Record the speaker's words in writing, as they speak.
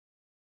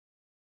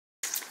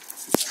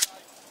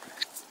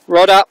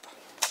Rod up.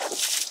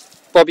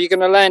 Bob, you're going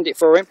to land it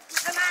for him.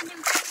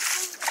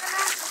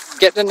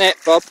 Get the net,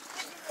 Bob.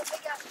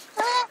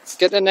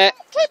 Get the net.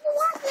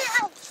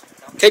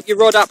 Keep your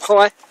rod up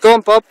high. Go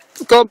on, Bob.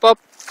 Go on, Bob.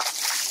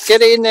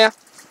 Get it in there.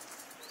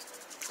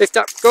 Lift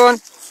up. Go on.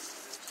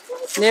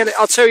 Nearly.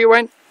 I'll tell you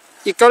when.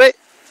 You got it?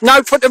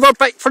 No, put the rod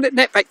back. Put the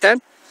net back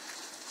down.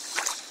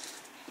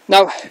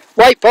 No.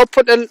 Wait, Bob.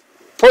 Put the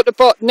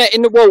net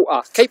in the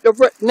water. Keep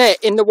the net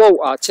in the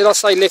water till I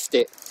say lift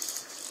it.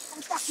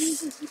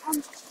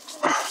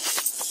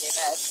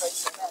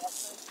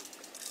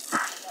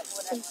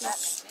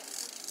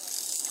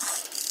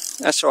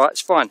 That's alright,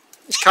 it's fine.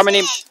 It's coming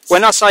in.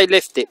 When I say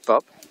lift it,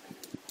 Bob.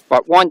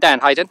 Right, wind down,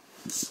 Hayden.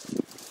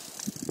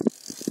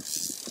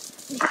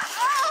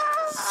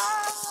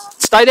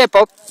 Stay there,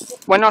 Bob.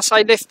 When I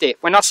say lift it.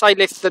 When I say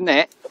lift the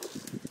net.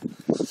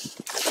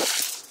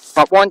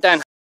 Right, wind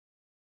down.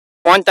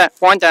 Wind down,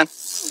 wind down.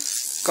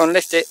 Go on,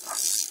 lift it.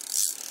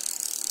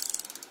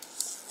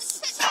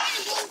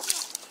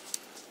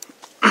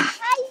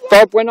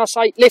 Bob, when I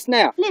say lift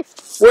now.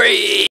 Lift.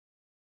 Whee!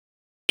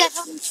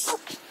 That's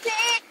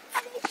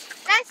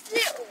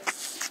little.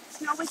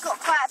 No, we've got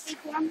quite a big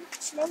one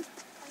actually.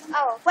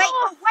 Oh,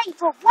 wait,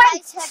 Bob, wait.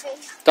 It's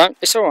heavy. Don't,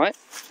 it's alright.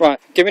 Right,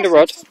 give me the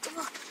rod.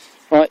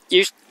 Right,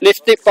 you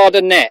lift it by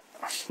the net,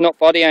 not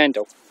by the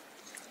handle.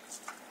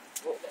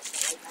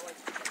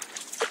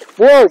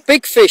 Whoa,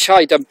 big fish,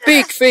 Hayden.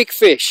 Big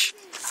fish.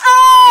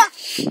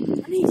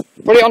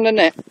 Put it on the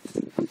net.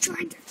 I'm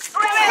trying to.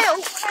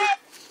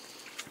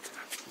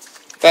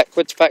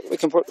 Backwards, back. We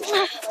can put. Weight.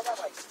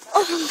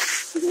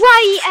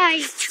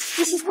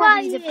 This is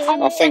probably the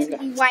pond. I think that.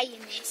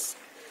 Weighing this.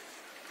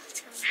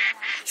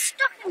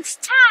 Stuck in his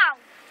tail.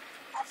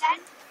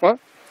 What?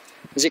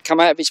 Does it come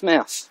out of his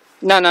mouth?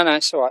 No,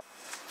 it's alright.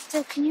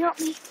 So can you help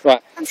me?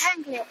 Right.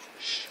 Untangle it.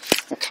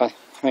 Okay,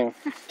 hang on.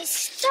 It's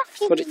stuck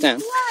in Put it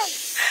down.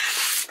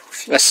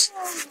 Let's.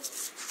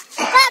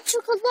 That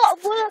took a lot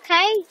of work,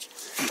 eh?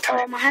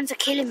 Okay. Oh, my hands are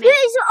killing me.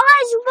 His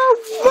eyes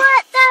won't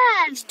work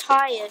then. He's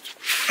tired.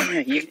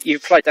 You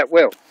played that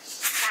well.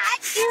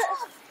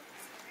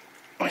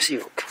 Where's the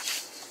hook?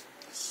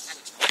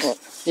 Right.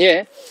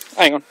 Yeah.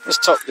 Hang on. Let's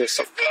top this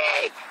up.